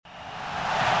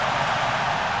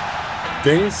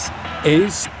This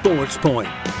is Sports Point.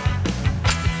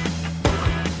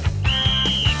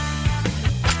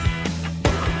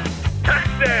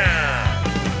 Touchdown!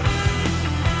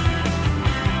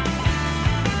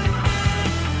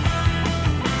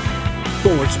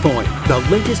 Sports Point, the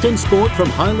latest in sport from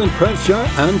Highland Perthshire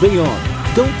and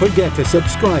beyond. Don't forget to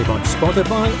subscribe on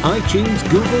Spotify, iTunes,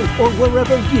 Google, or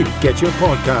wherever you get your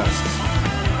podcasts.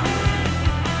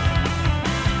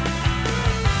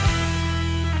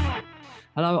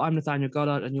 Hello, I'm Nathaniel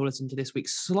Goddard, and you're listening to this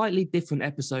week's slightly different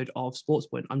episode of Sports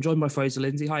Point. I'm joined by Fraser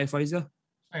Lindsay. Hi, Fraser.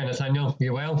 Hi, Nathaniel.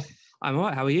 You well? I'm all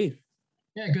right. How are you?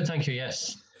 Yeah, good. Thank you.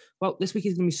 Yes. Well, this week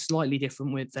is going to be slightly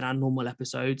different than our normal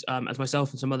episodes, as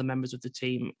myself and some other members of the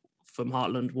team from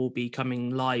Heartland will be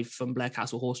coming live from Blair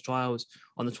Castle Horse Trials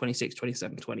on the 26th,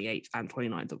 27th, 28th, and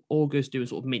 29th of August, doing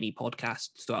sort of mini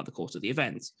podcasts throughout the course of the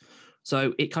events.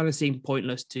 So it kind of seemed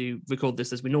pointless to record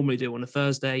this as we normally do on a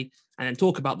Thursday and then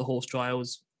talk about the horse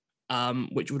trials,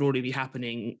 which would already be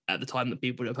happening at the time that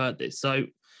people would have heard this. So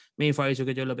me and Fraser are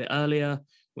going to do a little bit earlier.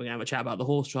 We're going to have a chat about the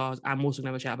horse trials, and we're also going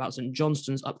to have a chat about St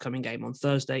Johnstone's upcoming game on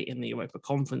Thursday in the Europa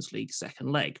Conference League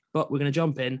second leg. But we're going to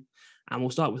jump in and we'll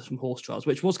start with some horse trials,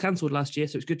 which was cancelled last year.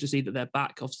 So it's good to see that they're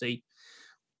back, obviously,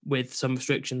 with some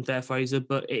restrictions there, Fraser.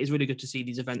 But it is really good to see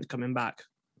these events coming back.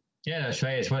 Yeah, that's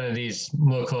right. It's one of these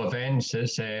local events.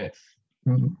 It's a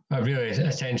really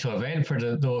essential event for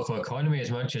the local economy as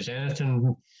much as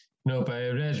anything. No, but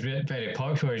it is very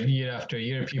popular year after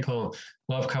year. People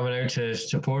love coming out to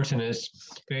support, and it's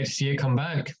great to see it come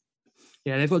back.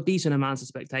 Yeah, they've got decent amounts of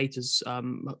spectators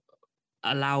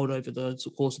allowed over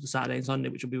the course of the Saturday and Sunday,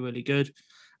 which will be really good.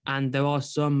 And there are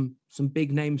some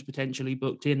big names potentially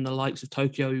booked in, the likes of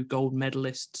Tokyo gold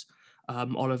medalists,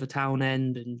 Oliver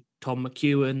Townend and Tom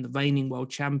McEwen, the reigning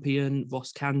world champion,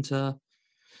 Ross Cantor,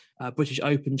 British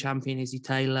Open champion Izzy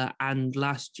Taylor, and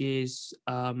last year's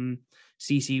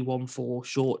CC14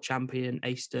 short champion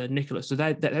Aster Nicholas. So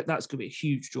that's going to be a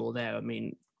huge draw there. I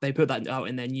mean, they put that out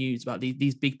in their news about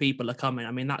these big people are coming.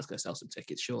 I mean, that's going to sell some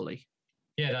tickets, surely.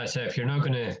 Yeah, that's it. If you're not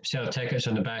going to sell tickets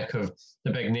on the back of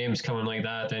the big names coming like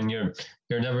that, then you're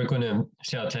never going to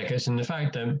sell tickets. And the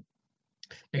fact that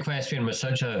equestrian was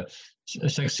such a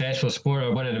successful sport,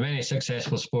 or one of the many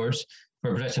successful sports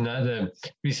for Britain at the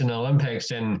recent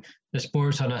Olympics, and the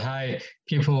sport's on a high,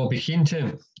 people will be keen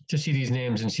to see these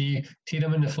names and see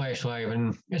them in the flesh live.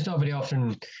 And it's not very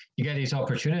often you get these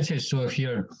opportunities. So if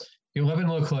you're living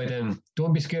locally, then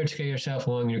don't be scared to get yourself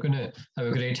along. You're going to have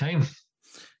a great time.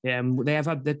 Yeah, they have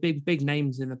had the big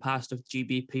names in the past of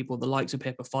GB people. The likes of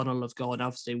Pippa Funnell have gone,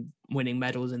 obviously winning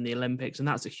medals in the Olympics, and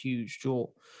that's a huge draw.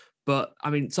 But, I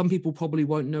mean, some people probably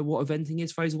won't know what eventing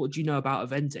is. Fraser, what do you know about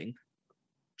eventing?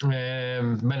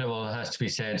 Minimal, has to be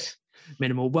said.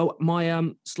 Minimal. Well, my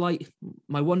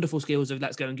wonderful skills of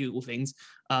let's go and Google things.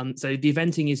 So the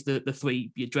eventing is the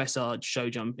three: your dressage, show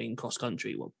jumping, cross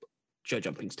country. Well, show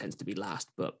jumping tends to be last,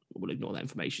 but we'll ignore that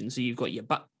information. So you've got your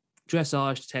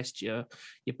dressage to test your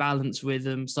balance,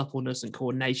 rhythm, suppleness, and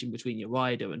coordination between your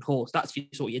rider and horse. That's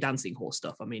your dancing horse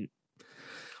stuff. I mean,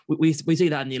 we see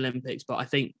that in the Olympics, but I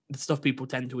think the stuff people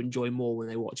tend to enjoy more when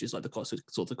they watch is like the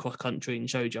cross country and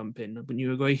show jumping. Wouldn't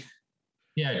you agree?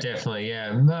 Yeah, definitely.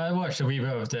 Yeah, I watched a wee bit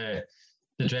of the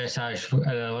dressage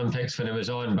at the Olympics when it was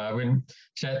on, but I wouldn't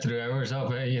sit through hours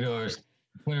of it.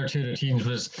 One or two routines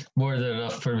was more than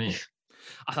enough for me.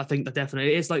 I think that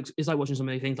definitely it's like watching so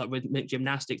many things like rhythmic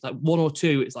gymnastics. Like one or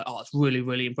two, it's like, oh, it's really,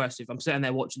 really impressive. I'm sitting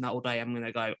there watching that all day. I'm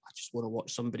gonna go, I just want to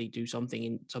watch somebody do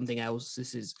something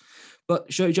else.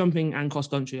 But show jumping and cross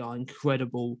country are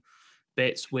incredible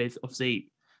bits. With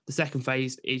obviously the second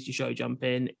phase is your show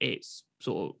jumping. It's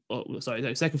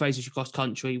second phase is your cross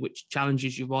country, which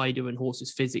challenges your rider and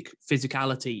horse's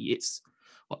physicality. It's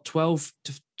 12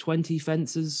 to 20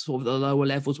 fences, sort of the lower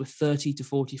levels, with 30 to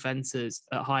 40 fences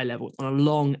at high level on a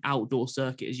long outdoor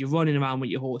circuit as you're running around with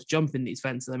your horse, jumping these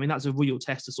fences. I mean, that's a real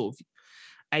test of sort of,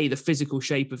 the physical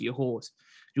shape of your horse,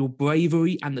 your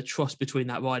bravery, and the trust between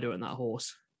that rider and that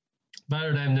horse.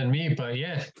 Better them than me, but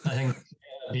yeah, I think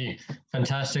it'd be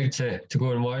fantastic to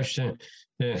go and watch.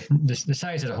 The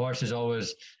size of the horse is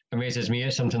always amazes me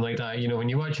at something like that. When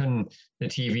you watch on the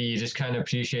TV, you just kind of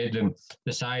appreciate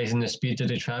the size and the speed that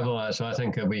they travel at. So I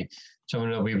think it'll be something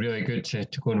that'll be really good to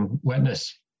go and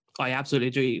witness. I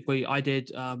absolutely agree. I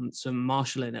did some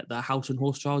marshalling at the Houghton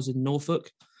Horse Trials in Norfolk.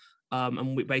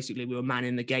 And we were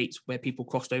manning the gates where people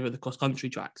crossed over the cross-country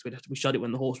tracks. We shut it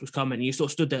when the horse was coming. And you sort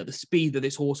of stood there at the speed that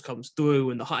this horse comes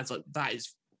through, and the height. It's like, that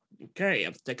is okay. I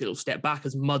have to take a little step back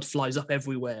as mud flies up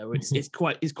everywhere. It's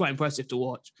quite impressive to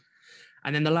watch.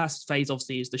 And then the last phase,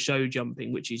 obviously, is the show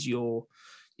jumping, which is your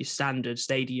standard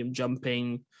stadium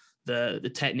jumping,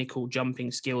 the technical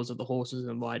jumping skills of the horses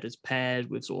and riders paired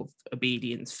with sort of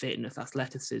obedience, fitness,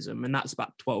 athleticism, and that's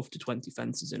about 12 to 20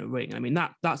 fences in a ring. I mean,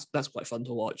 that's quite fun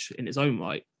to watch in its own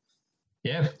right.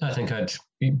 Yeah, I think I'd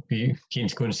be keen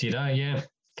to go and see that. Yeah,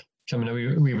 something a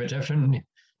wee bit different.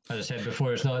 As I said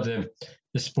before, it's not the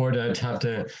sport I'd have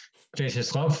the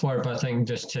greatest love for, but I think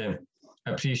just to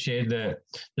appreciate the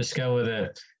skill of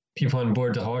the people on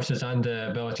board the horses and the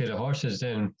ability of the horses,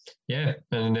 then yeah,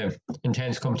 and the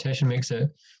intense competition makes it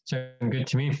sound good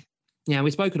to me. Yeah,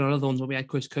 we've spoken on other ones when we had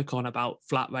Chris Cook on about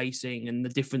flat racing and the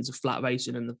difference of flat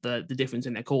racing and the difference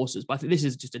in their courses. But I think this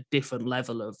is just a different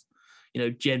level of,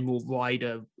 general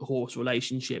rider horse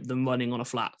relationship than running on a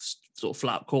flat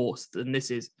course. And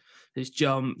this is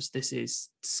jumps, this is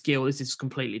skill, this is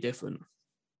completely different.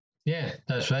 Yeah,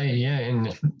 that's right. Yeah,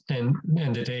 and end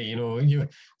of the day, you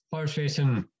horse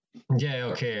racing. Yeah,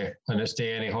 okay. On this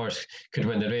day, any horse could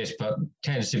win the race, but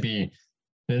tends to be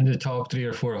the top 3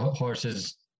 or 4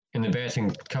 horses in the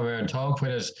betting come out on top.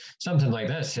 Whereas something like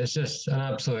this, it's just an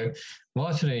absolute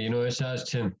lottery. It's as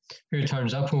to who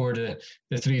turns up over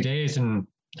the 3 days and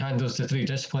handles the 3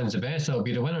 disciplines the best. That'll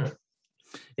be the winner.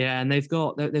 Yeah, and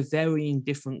they're varying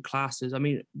different classes. I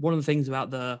mean, one of the things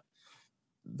about the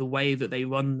way that they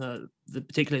run the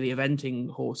particularly the eventing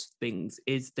horse things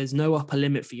is there's no upper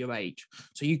limit for your age.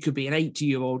 So you could be an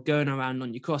 80-year-old going around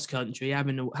on your cross country,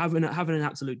 having an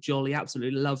absolute jolly,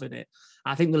 absolutely loving it.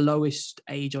 I think the lowest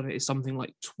age on it is something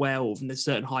like 12, and there's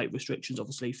certain height restrictions,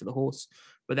 obviously, for the horse.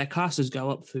 But their classes go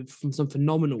up from some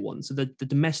phenomenal ones. So the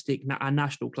domestic and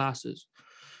national classes,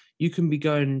 you can be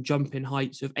going jumping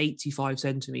heights of 85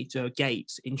 centimeter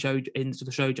gates into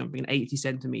the show jumping and 80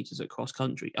 centimeters at cross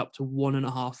country, up to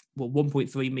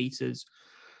 1.3 meters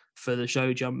for the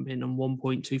show jumping and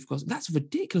 1.2 for cross. That's a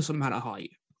ridiculous amount of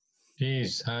height.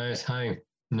 Jeez, it's high.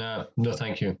 No,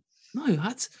 thank you. No,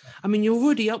 you're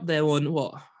already up there on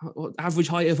what average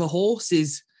height of a horse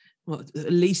is,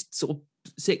 at least sort of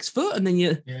 6 foot, and then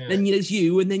there's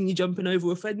you, and then you're jumping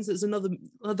over a fence. There's another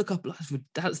couple.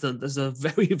 That's a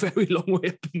very, very long way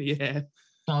up in the air.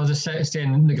 I'll just stay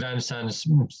in the grandstands,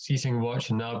 seating,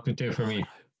 watching. That would do for me.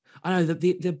 I know that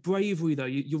the bravery though.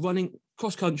 You're running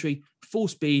cross country full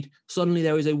speed. Suddenly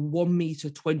there is a 1 meter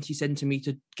 20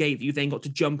 centimeter gate that you then got to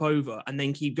jump over and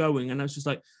then keep going. And I was just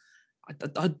like,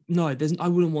 I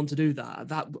wouldn't want to do that.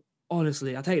 That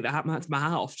honestly, I take that my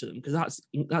hat off to them, because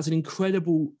that's an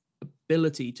incredible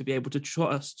ability to be able to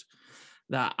trust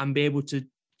that and be able to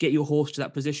get your horse to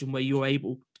that position where you're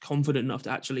confident enough to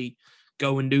actually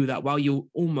go and do that while you're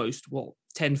almost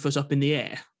 10 foot up in the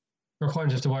air. Or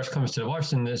point if the worst comes to the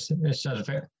worst in this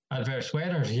adverse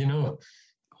weather,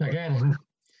 again, it's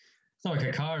not like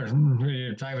a car where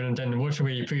you're driving down the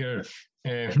motorway, you put your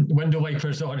window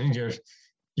wipers on and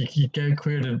you get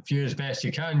clear the view as best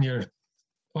you can. You're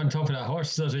on top of that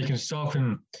horse so you can stop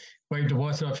and wipe the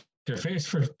water off your face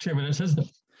for 2 minutes, isn't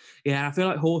it? Yeah, I feel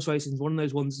like horse racing is one of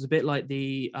those ones. It's a bit like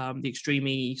the Extreme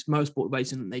E motorsport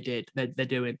racing that they're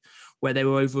doing, where they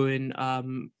were over in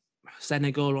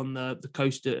Senegal on the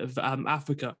coast of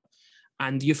Africa.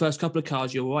 And your first couple of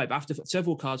cars, you're all right. But after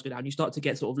several cars go down, you start to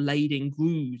get sort of laid in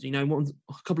grooves. A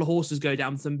couple of horses go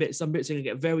down, some bits are going to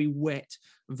get very wet,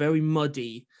 very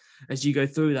muddy as you go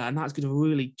through that. And that's going to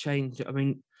really change. I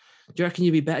mean, do you reckon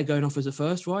you'd be better going off as a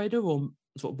first rider or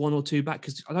sort of 1 or 2 back?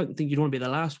 Because I don't think you'd want to be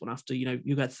the last one after,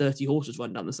 you've got 30 horses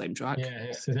running down the same track.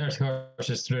 Yeah, so there's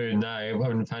horses through now. I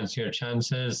wouldn't fancy your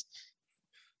chances.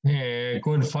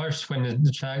 Going first when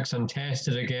the track's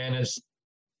untested again is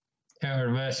hit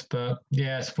or miss. But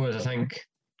yeah, I think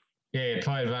it'd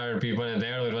probably rather be one of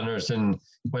the early runners than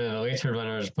one of the later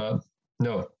runners. But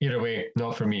no, either way,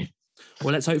 not for me.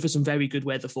 Well, let's hope for some very good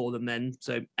weather for them then.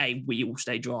 So, we all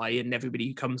stay dry and everybody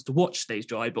who comes to watch stays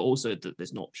dry, but also that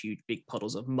there's not huge, big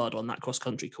puddles of mud on that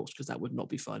cross-country course, because that would not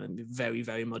be fun and be very,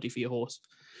 very muddy for your horse.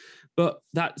 But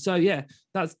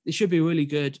it should be a really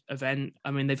good event. I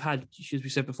mean, they've had, as we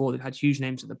said before, they've had huge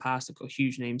names in the past. They've got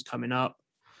huge names coming up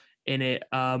in it.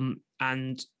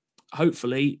 And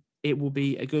hopefully it will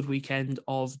be a good weekend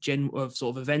of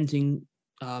sort of eventing,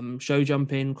 show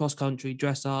jumping, cross-country,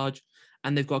 dressage.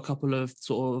 And they've got a couple of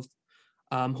sort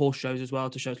of horse shows as well,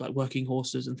 to shows like working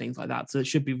horses and things like that. So it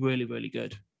should be really, really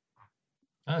good.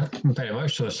 Very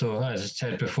much so. So as I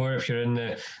said before, if you're in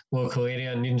the local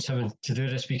area and needing something to do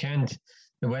this weekend,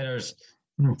 the weather's,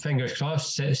 fingers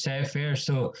crossed, set fair.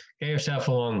 So get yourself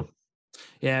along.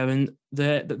 Yeah, and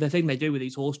the thing they do with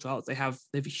these horse trials, they have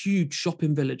huge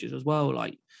shopping villages as well,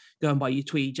 like go and buy your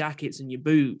tweed jackets and your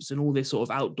boots and all this sort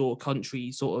of outdoor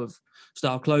country sort of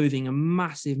style clothing, and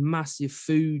massive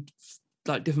food,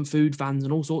 like different food vans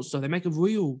and all sorts of stuff. They make a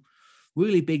real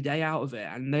really big day out of it,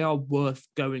 and they are worth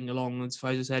going along. As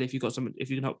Fraser said, if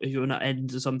you're not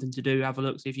end of something to do, have a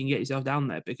look, see if you can get yourself down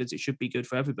there, because it should be good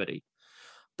for everybody.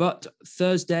 But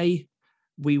Thursday,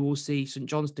 we will see St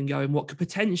Johnstone go in what could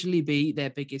potentially be their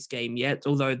biggest game yet,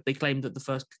 although they claimed that the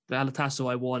first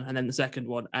Galatasaray won, and then the second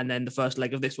one, and then the first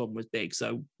leg of this one was big.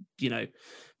 So,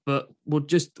 but we'll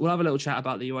have a little chat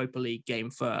about the Europa League game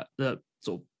for the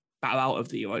sort of battle out of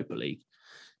the Europa League.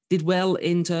 Did well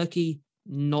in Turkey,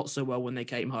 not so well when they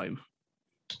came home.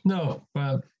 No,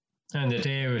 well, and the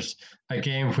day was a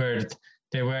game where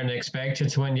they weren't expected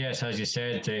to win. Yes, as you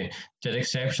said, they did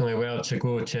exceptionally well to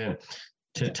go to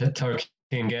Turkey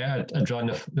and get a draw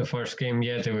in the first game.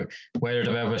 Yeah, they weathered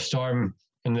a bit of a storm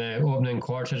in the opening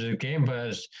quarter of the game, but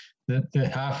as the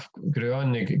half grew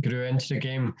on, they grew into the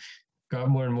game, got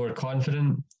more and more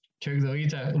confident, took the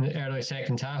lead in the early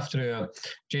second half through a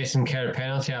Jason Kerr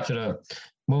penalty after a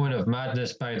moment of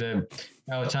madness by the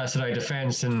Galatasaray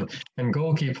defence and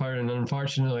goalkeeper, and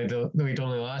unfortunately the lead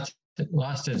only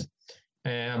lasted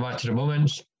a matter of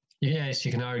moments. Yes,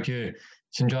 you can argue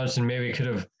St Johnstone maybe could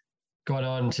have gone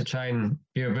on to try and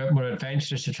be a bit more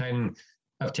adventurous, to try and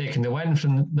have taken the win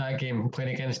from that game,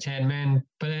 playing against 10 men.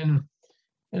 But then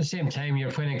at the same time,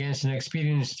 you're playing against an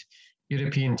experienced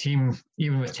European team.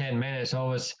 Even with 10 men, it's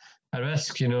always a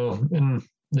risk, and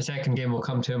the second game will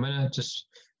come to a minute. Just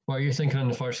what are you thinking on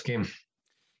the first game?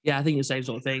 Yeah, I think the same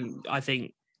sort of thing. I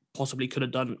think possibly could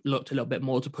have looked a little bit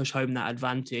more to push home that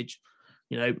advantage.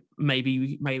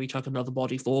 Maybe chuck another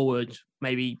body forward.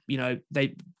 Maybe,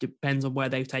 they depends on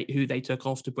who they took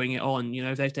off to bring it on.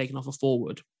 If they've taken off a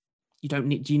forward,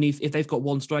 if they've got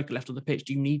one striker left on the pitch,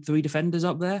 do you need 3 defenders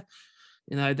up there?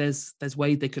 There's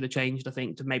ways they could have changed, I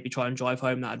think, to maybe try and drive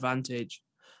home that advantage.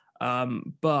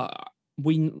 But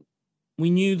we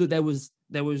knew that there was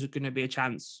going to be a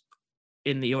chance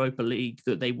in the Europa League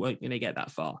that they weren't going to get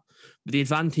that far. But the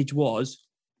advantage was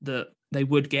that they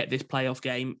would get this playoff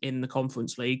game in the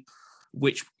Conference League,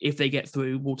 which, if they get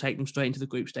through, will take them straight into the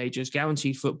group stages.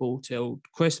 Guaranteed football till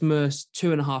Christmas,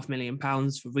 £2.5 million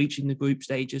for reaching the group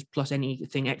stages, plus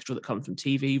anything extra that comes from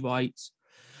TV rights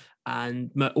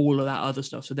and all of that other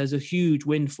stuff. So there's a huge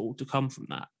windfall to come from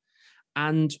that.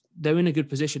 And they're in a good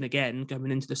position again,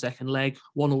 going into the second leg,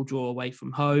 1-1 draw away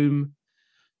from home.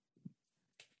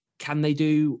 Can they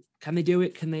do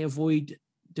it? Can they avoid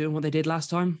doing what they did last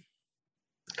time?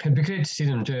 It'd be great to see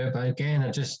them do it, but again, I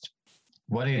just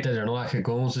worry that their lack of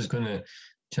goals is going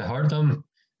to hurt them.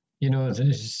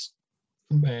 There's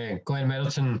Glenn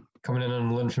Middleton coming in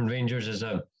on loan from Rangers is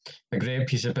a great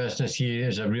piece of business. He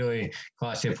is a really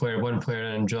classy player, one player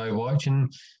I enjoy watching.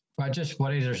 But I just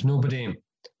worry there's nobody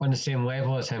on the same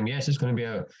level as him. Yes, it's going to be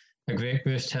a great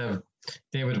boost to have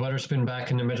David Witherspoon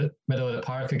back in the middle of the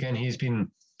park again. He's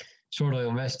been sorely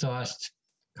missed the last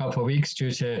couple of weeks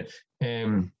due to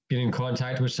being in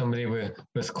contact with somebody with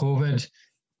COVID.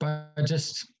 But I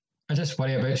just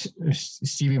worry about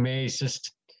Stevie May. He's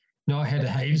just not had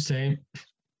the heights that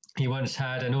he once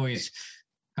had. I know he's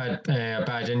had a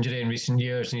bad injury in recent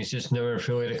years and he's just never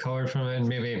fully recovered from it. And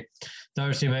maybe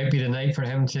Thursday might be the night for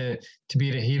him to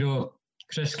be the hero.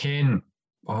 Chris Kane,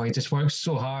 he just works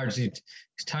so hard. He's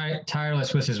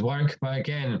tireless with his work, but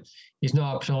again, he's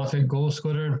not a prolific goal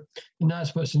scorer, and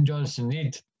that's what St Johnstone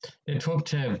need. They'd hope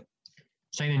to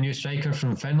sign a new striker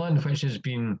from Finland, which has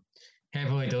been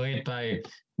heavily delayed by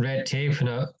red tape and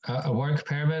a work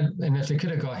permit. And if they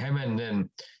could have got him in, then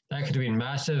that could have been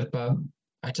massive. But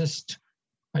I just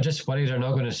worry they're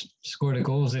not going to score the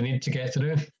goals they need to get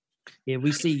through. Yeah,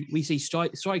 we see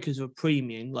strikers of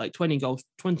premium, like 20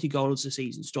 goals a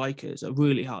season. Strikers are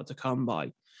really hard to come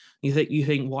by. You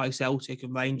think why Celtic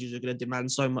and Rangers are going to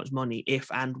demand so much money if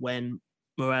and when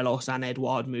Morelos and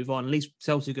Edouard move on? At least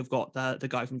Celtic have got the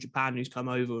guy from Japan who's come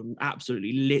over and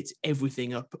absolutely lit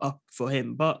everything up for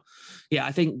him. But yeah,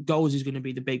 I think goals is going to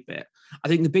be the big bit. I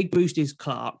think the big boost is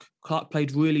Clark. Clark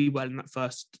played really well in that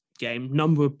first game.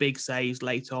 Number of big saves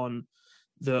late on,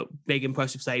 the big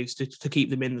impressive saves to keep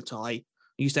them in the tie.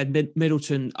 You said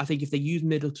Middleton. I think if they use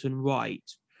Middleton right,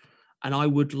 and I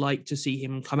would like to see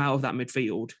him come out of that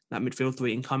midfield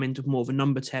 3 and come into more of a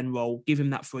number 10 role, give him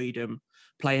that freedom,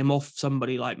 play him off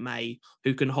somebody like May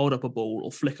who can hold up a ball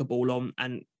or flick a ball on,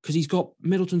 and because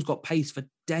Middleton's got pace for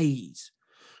days.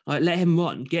 Like, let him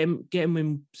run, get him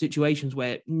in situations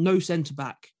where no centre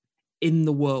back in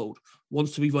the world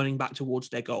wants to be running back towards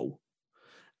their goal.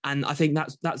 And I think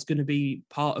that's going to be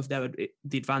part of the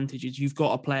advantage is you've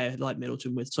got a player like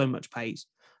Middleton with so much pace.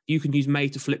 You can use May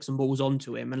to flick some balls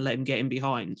onto him and let him get in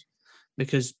behind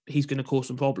because he's going to cause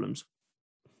some problems.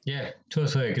 Yeah,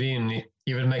 totally agree. And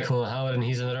even Michael O'Halloran,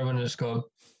 he's another one that's got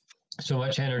so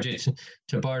much energy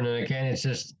to burn. And again, it's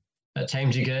just at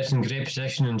times he gets in great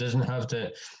position and doesn't have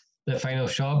the final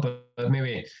shot, but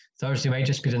maybe Thursday might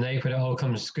just be the night where it all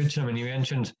comes good to him. And you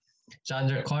mentioned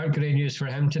Zander Clark, great news for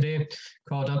him today,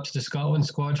 called up to the Scotland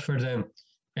squad for the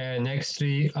next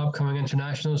 3 upcoming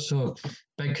internationals. So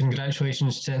big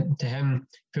congratulations to him,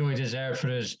 fully deserved for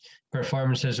his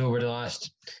performances over the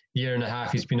last year and a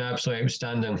half. He's been absolutely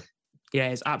outstanding. Yeah,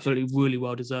 it's absolutely really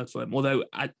well deserved for him. Although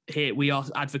here we are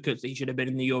advocates that he should have been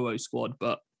in the Euro squad,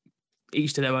 but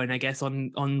each to their own, I guess.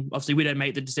 On obviously we don't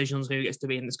make the decisions who gets to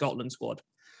be in the Scotland squad,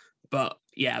 but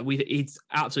yeah, he's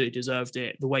absolutely deserved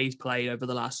it. The way he's played over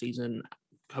the last season,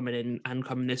 coming in and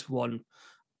coming this one,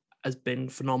 has been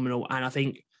phenomenal, and I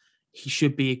think he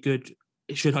should be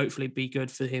it should hopefully be good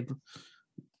for him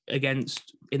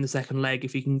against in the second leg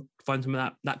if he can find some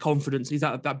of that confidence. He's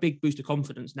that big boost of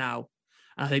confidence now.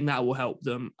 I think that will help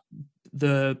them.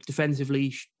 The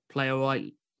defensively play all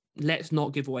right. Let's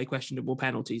not give away questionable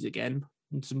penalties again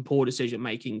and some poor decision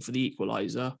making for the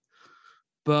equaliser.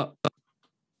 But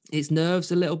it's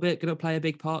nerves a little bit going to play a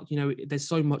big part. You know, there's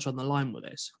so much on the line with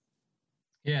this.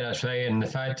 Yeah, that's right. And the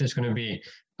fact it's going to be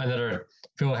another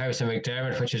full house in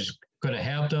McDiarmid, which is going to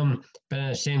help them. But at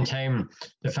the same time,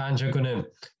 the fans are going to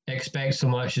expect so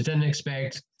much. They didn't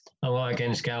expect a lot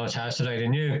against Galatasaray. They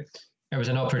knew it was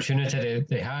an opportunity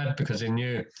they had because they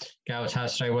knew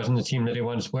Galatasaray wasn't the team that they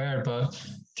once were, but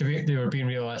they were being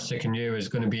realistic and knew it was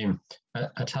going to be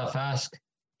a tough ask.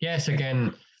 Yes,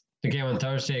 again, the game on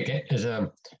Thursday is a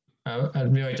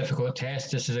really difficult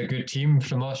test. This is a good team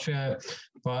from Austria,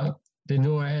 but they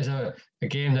know it is a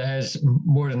game that is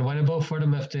more than winnable for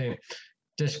them if they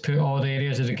just put all the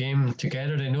areas of the game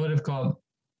together. They know they've got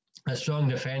a strong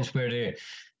defence where they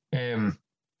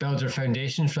build their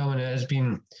foundation from, and it has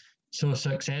been so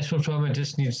successful from it.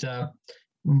 Just needs that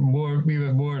more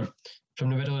from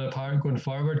the middle of the park going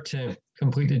forward to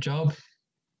complete the job.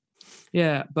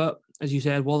 Yeah, but as you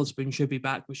said, Wotherspoon should be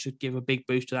back, which should give a big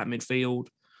boost to that midfield.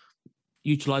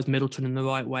 Utilise Middleton in the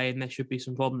right way, and there should be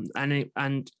some problems. And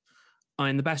I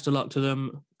mean, the best of luck to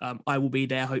them. I will be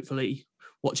there, hopefully,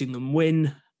 watching them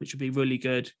win, which would be really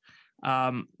good.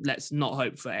 Let's not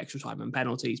hope for extra time and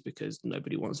penalties because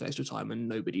nobody wants extra time and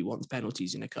nobody wants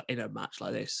penalties in a match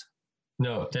like this.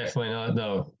 No, definitely not.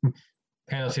 No,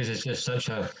 penalties is just such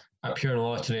a pure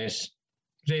lottery. It's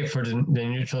great for the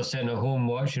neutral sitting at home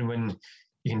watching when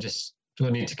you can just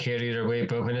don't need to care either way.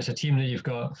 But when it's a team that you've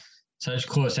got such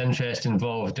close interest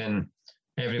involved in,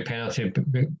 every penalty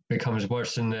becomes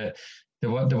worse than the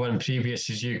one previous,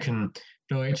 as you can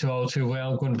relate to all too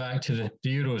well going back to the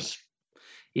Euros.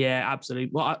 Yeah, absolutely.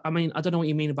 Well, I mean, I don't know what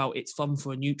you mean about it's fun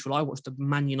for a neutral. I watched the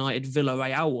Man United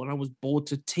Villarreal and I was bored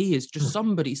to tears. Just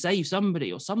somebody save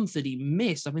somebody or something he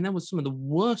missed. I mean, that was some of the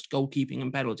worst goalkeeping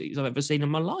and penalties I've ever seen in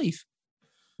my life.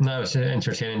 No, it's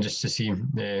entertaining just to see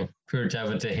poor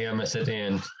David De Gea miss at the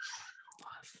end.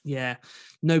 Yeah,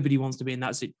 nobody wants to be in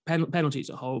that. Penalties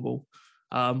are horrible.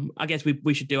 I guess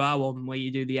we should do our one where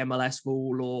you do the MLS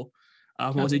rule or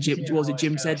what was it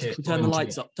Jim said? Turn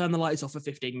the lights off for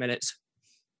 15 minutes.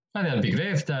 I think it'd be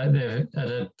great if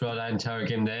they brought that entire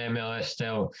game, the MLS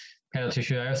style penalty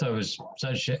shootout. I thought it was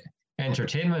such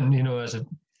entertainment, you know, as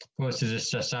opposed to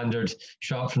just a standard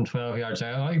shot from 12 yards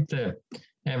out. I like the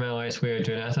MLS way of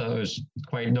doing it. I thought it was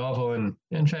quite novel and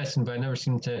interesting, but it never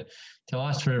seemed to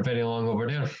last for very long over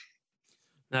there.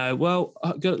 No, well,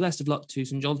 good. Best of luck to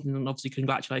St Johnstone, and obviously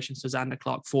congratulations to Zander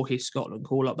Clark for his Scotland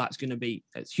call-up.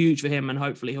 It's huge for him, and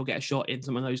hopefully he'll get a shot in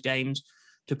some of those games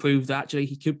to prove that actually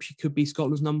he could be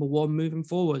Scotland's number one moving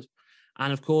forward.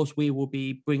 And of course, we will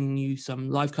be bringing you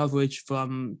some live coverage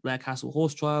from Blair Castle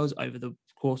Horse Trials over the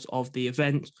course of the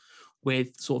event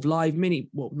with sort of live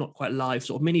not quite live,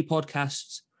 sort of mini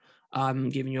podcasts,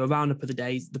 giving you a roundup of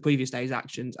the previous day's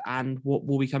actions and what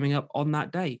will be coming up on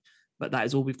that day. But that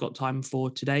is all we've got time for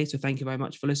today. So thank you very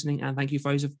much for listening. And thank you,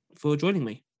 Fraser, for joining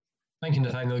me. Thank you,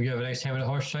 Nathaniel. You have a nice time at the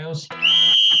Horse Trials.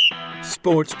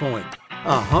 Sports Point,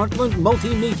 a Heartland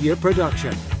multimedia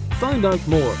production. Find out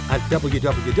more at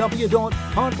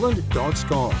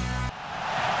www.heartland.com.